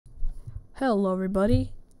Hello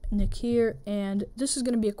everybody, Nick here, and this is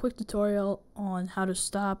going to be a quick tutorial on how to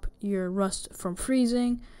stop your Rust from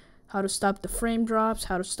freezing, how to stop the frame drops,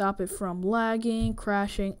 how to stop it from lagging,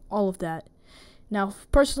 crashing, all of that. Now,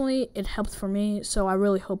 personally, it helped for me, so I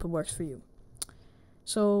really hope it works for you.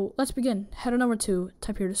 So let's begin. Head on over to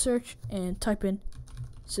type here to search and type in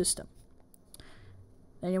system.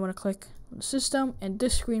 Then you want to click on the system, and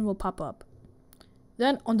this screen will pop up.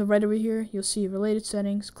 Then on the right over here, you'll see related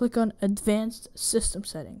settings. Click on advanced system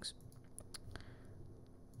settings.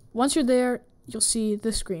 Once you're there, you'll see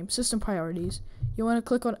this screen, system priorities. You want to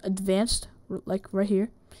click on advanced, like right here,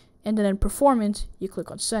 and then in performance, you click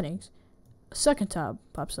on settings. A second tab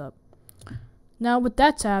pops up. Now with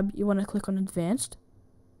that tab, you want to click on advanced,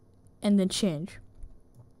 and then change.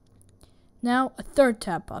 Now a third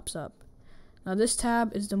tab pops up. Now this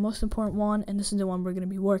tab is the most important one, and this is the one we're going to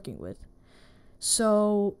be working with.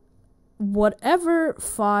 So whatever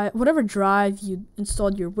drive you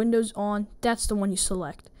installed your Windows on, that's the one you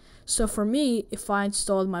select. So for me, if I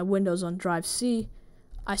installed my Windows on drive C,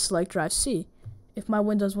 I select drive C. If my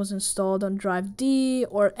Windows was installed on drive D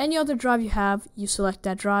or any other drive you have, you select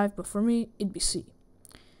that drive, but for me, it'd be C.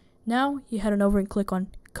 Now you head on over and click on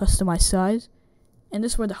customize size, and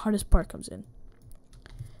this is where the hardest part comes in.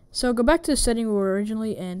 So go back to the setting we were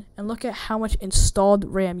originally in and look at how much installed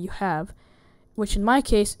RAM you have, which in my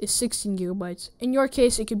case is 16 gigabytes. In your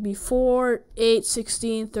case, it could be 4, 8,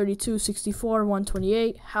 16, 32, 64,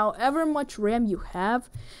 128. However much RAM you have,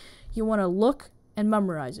 you want to look and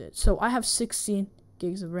memorize it. So I have 16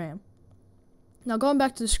 gigs of RAM. Now going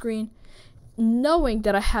back to the screen, knowing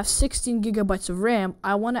that I have 16 gigabytes of RAM,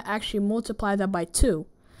 I want to actually multiply that by 2.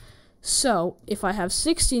 So if I have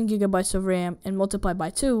 16 gigabytes of RAM and multiply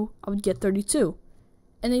by 2, I would get 32.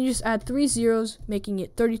 And then you just add 3 zeros, making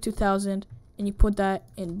it 32,000. And you put that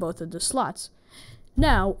in both of the slots.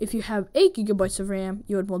 Now, if you have 8 gigabytes of RAM,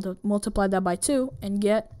 you would multiply that by 2 and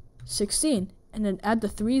get 16. And then add the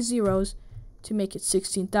 3 zeros to make it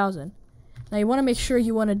 16,000. Now, you want to make sure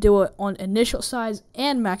you want to do it on initial size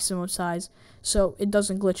and maximum size so it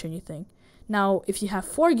doesn't glitch anything. Now, if you have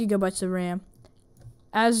 4 gigabytes of RAM,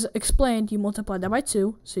 as explained, you multiply that by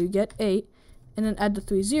 2, so you get 8. And then add the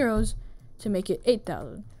 3 zeros to make it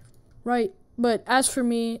 8,000. Right? But as for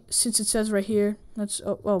me, since it says right here,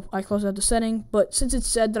 I closed out the setting, but since it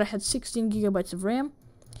said that I had 16 gigabytes of RAM,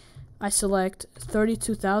 I select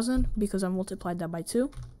 32,000 because I multiplied that by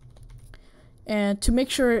 2. And to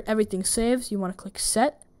make sure everything saves, you want to click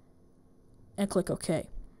set and click OK.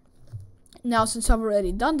 Now, since I've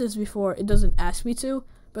already done this before, it doesn't ask me to,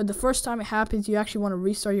 but the first time it happens, you actually want to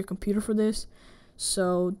restart your computer for this.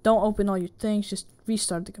 So don't open all your things, just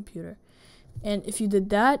restart the computer. And if you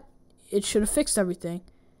did that, it should have fixed everything.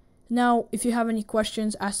 Now, if you have any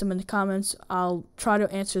questions, ask them in the comments. I'll try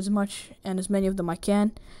to answer as much and as many of them I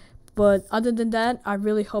can. But other than that, I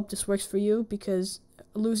really hope this works for you, because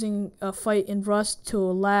losing a fight in Rust to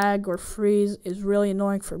a lag or freeze is really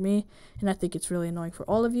annoying for me, and I think it's really annoying for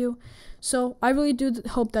all of you. So I really do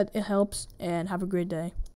hope that it helps, and have a great day.